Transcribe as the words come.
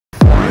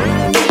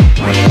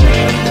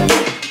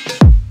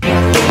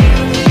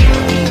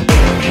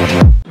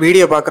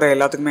Video பார்க்குற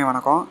எல்லாத்துக்குமே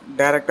வணக்கம்.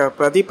 டைரக்டர்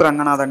பிரதீப்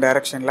ரங்கநாதன்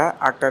டைரக்ஷனில்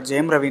ஆக்டர்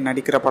ஜெயம் ரவி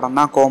நடிக்கிற படம்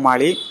தான்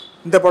கோமாளி.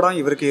 இந்த படம்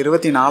இவருக்கு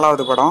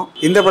 24வது படம்.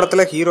 இந்த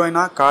படத்தில்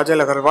ஹீரோயினா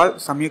காஜல் அகர்வால்,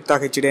 சம்யுக்தா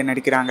ஹெச்டே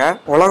நடிக்கிறாங்க.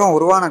 உலகம்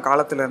உருவான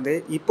காலத்திலேருந்து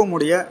இப்போ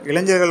முடிய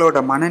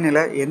இளைஞர்களோட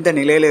மனநிலை எந்த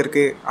நிலையில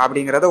இருக்கு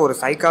அப்படிங்கிறத ஒரு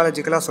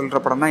சைக்காலஜிக்கலாக சொல்கிற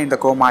படம் தான் இந்த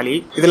கோமாளி.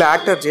 இதில்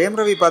ஆக்டர் ஜெயம்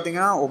ரவி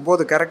பார்த்தீங்கன்னா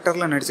 9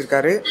 கேரக்டரில்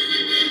நடிச்சிருக்காரு.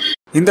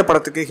 இந்த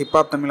படத்துக்கு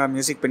ஹிப்ஹாப் தமிழா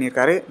மியூசிக்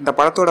பண்ணியிருக்காரு. இந்த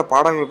படத்தோட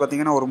பாடல்கள்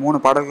பார்த்தீங்கன்னா ஒரு 3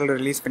 பாடல்கள்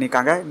ரிலீஸ்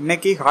பண்ணியிருக்காங்க.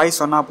 இன்னைக்கு ஹாய்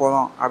சொன்னா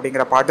போதும்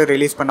அப்படிங்கிற பாட்டு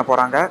ரிலீஸ் பண்ண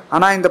போறாங்க.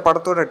 ஆனால் இந்த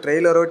படத்தோட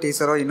ட்ரெய்லரோ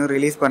டீசரோ இன்னும்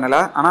ரிலீஸ் பண்ணல.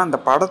 ஆனால் இந்த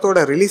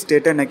படத்தோட ரிலீஸ்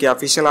டேட்டை இன்னைக்கு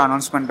அஃபிஷியலாக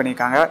அனௌன்ஸ்மெண்ட்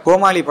பண்ணியிருக்காங்க.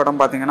 கோமாளி படம்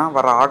பார்த்தீங்கன்னா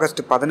வர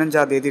ஆகஸ்ட்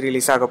 15ஆம் தேதி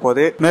ரிலீஸ் ஆக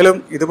போகுது.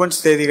 மேலும் இது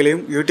போன்ற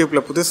செய்திகளையும்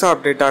யூடியூப்ல புதுசாக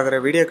அப்டேட் ஆகிற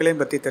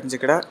வீடியோக்களையும் பற்றி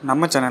தெரிஞ்சுக்கிட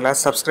நம்ம சேனலை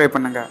சப்ஸ்கிரைப்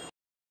பண்ணுங்க.